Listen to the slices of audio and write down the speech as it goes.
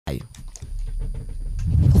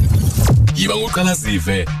Yiba uqala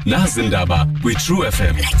zive nazi indaba kwi-True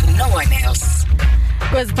FM like no one else.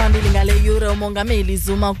 Kweziphambili ngale yure umongameli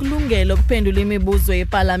Zuma ukulungele ukuphendula imibuzo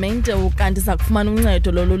ePalamente ukanti Zizakufumana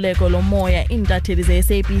uncedo loluleko lomoya iintatheli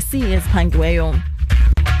zeSABC eziphangiweyo.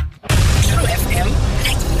 True FM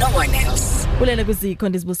like no one else. Ulele kuzikho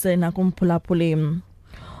ndizibusele nakumphulaphuli.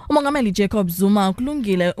 Umongameli Zuma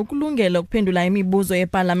ukulungele ukuphendula imibuzo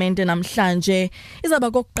ePalamente namhlanje.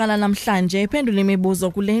 Izaba kokuqala namhlanje iphendula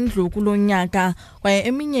imibuzo kule ndlu kulonyaka kwaye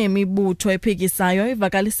eminye imibutho ephikisayo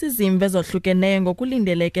ivakalisa izimvo ezohlukeneyo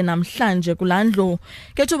ngokulindeleke namhlanje kulandlu.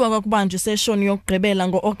 Kethuba kwakubanjwa iseshoni yokugqibela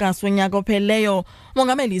ngo-August wonyaka opheleyo,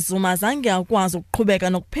 umongameli Zuma zange akwazi ukuqhubeka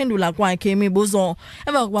nokuphendula kwakhe imibuzo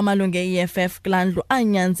emva kokuba amalungu e-EFF kulandlu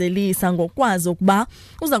anyanzelisa ngokwazi ukuba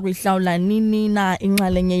uza kuyihlawula nini na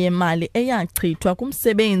inxalenye yemali eyachithwa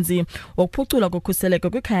kumsebenzi wokuphucula kokhuseleko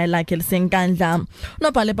kwikhaya lakhe lisenkandla.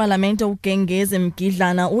 Unobhala ePalamente uGengezi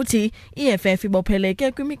Mgidlana uthi i-EFF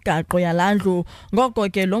ibopheleke kwimigaqo yalandlu, ngoko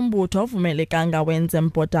ke lo mbutho awuvumelekanga wenze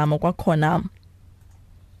mbhodamo kwakhona.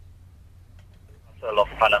 Of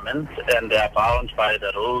Parliament, and they are bound by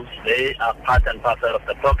the rules. They are part and parcel of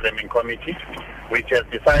the programming committee, which has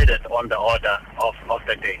decided on the order of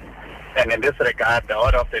the day. And in this regard, the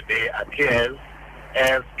order of the day appears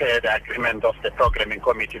as per the agreement of the programming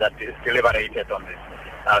committee that is deliberated on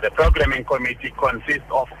this. The programming committee consists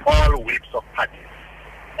of all whips of parties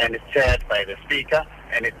and is chaired by the Speaker,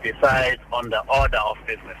 and it decides on the order of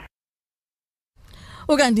business.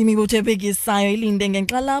 Ukanti imibutho ephikisayo ilinde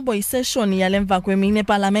ngenxalabo iseshoni yalemva kwemini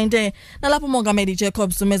ePalamente nalapho umongameli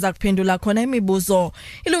Zuma ezakuphendula khona imibuzo.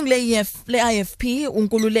 Ilungu le-IFP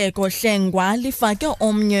unkululeko Hlengwa lifake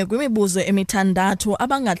omnye kwimibuzo emithandathu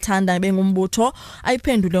abangathanda bengumbutho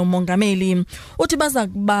ayiphendule umongameli. Uthi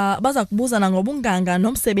baza kubuzana ngobunganga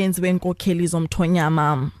nomsebenzi wenkokheli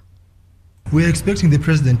zomthonyama. We are expecting the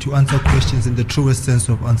president to answer questions in the truest sense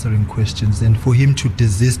of answering questions, and for him to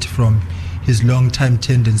desist from his long-time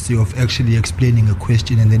tendency of actually explaining a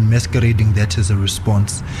question and then masquerading that as a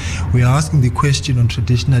response. We are asking the question on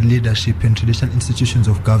traditional leadership and traditional institutions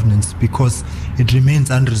of governance because it remains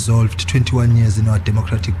unresolved 21 years in our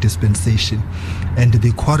democratic dispensation, and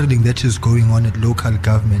the quarreling that is going on at local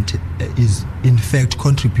government is in fact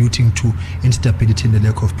contributing to instability and a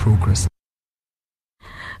lack of progress.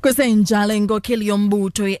 Kusenjalo inkokheli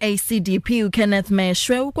yombutho i-ACDP uKenneth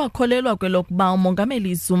Meshwe ukwakholelwa kwelokuba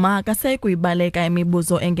umongameli Zuma akasekuyibaleka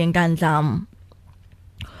imibuzo engenkandla.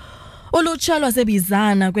 Ulutsha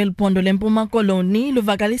lwasebizana kweliphondo lempuma koloni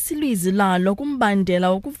luvakalisa ilizwi lalo kumbandela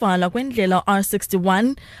wokuvala kwendlela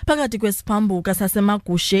R61 phakathi kwesiphambuka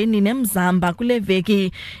sasemagusheni neMzamba kule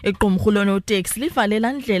veki. Iqumrhu lonoteksi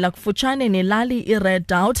livalela ndlela kufutshane nelali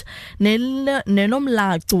iRedoubt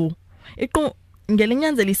nenomlacu.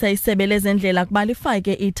 Ngelinyanzelisa isebe lezendlela kuba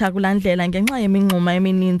lifake itha kulandlela ngenxa yeminxuma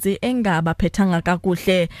emininzi engabaphethanga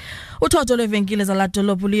kakuhle. Uthotho lwevenkile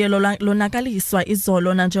zaladolophu luye lonakaliswa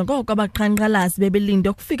izolo nanjengoko abaqhankqalazi bebelinde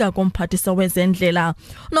ukufika komphathiso wezendlela.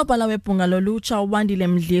 Unobhala webhunga lolutsha uwandile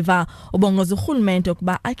Mdliva ubongoza urhulumente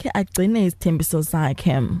ukuba akhe agcine izithembiso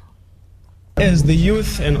zakhe. As the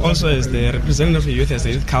youth and also as the representative of the youth as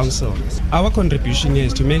the youth council, our contribution here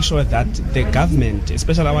is to make sure that the government,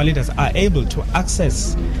 especially our leaders, are able to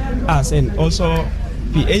access us and also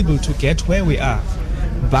be able to get where we are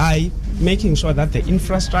by making sure that the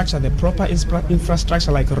infrastructure, the proper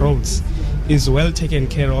infrastructure like roads, is well taken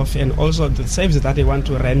care of, and also the services that they want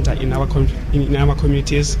to render in our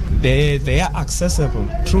communities, they are accessible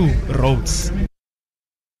through roads.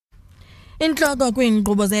 Inhloko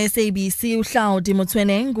kwiinkqubo zeSABC uHlawudi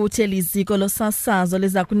Motshweneng uthi liziko losasazo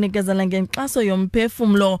liza kunikezela ngenkxaso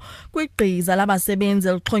yomphefumlo kwigqiza labasebenzi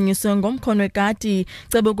elixhonyiswe ngomkhono wekati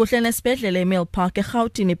cebo kuhle nesibhedlele eMill Park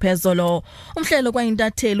eRhawutini phezolo. Umhlelo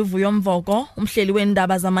kwaintatheli uVuyo Mvoko, umhleli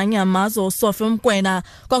weendaba zamanye amazwe uSophie Mkwena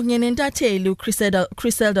kwakunye nentatheli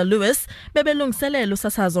uChriselda Lewis bebelungiselela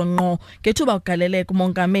usasazo ngqo ngethuba ugaleleka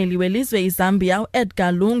umongameli welizwe iZambia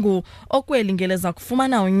uEdgar Lungu okweli ngeleza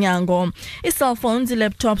kufumana unyango. I-cellphones,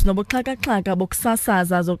 i-laptops nobuxhaka-xhaka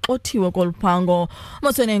bokusasaza zoxothiwe koluphango.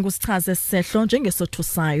 Motshweneng usichaze sisehlo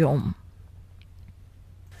njengesothusayo.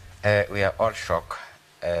 We are all shocked,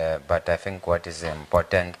 but I think what is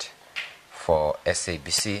important for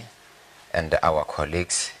SABC and our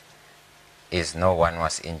colleagues is no one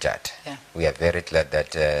was injured. Yeah. We are very glad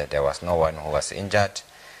that there was no one who was injured,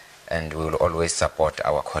 and we will always support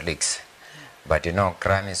our colleagues. Yeah. But you know,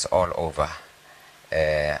 crime is all over.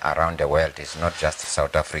 Around the world. It's not just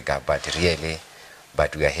South Africa, but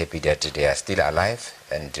we are happy that they are still alive,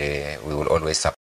 and we will always support.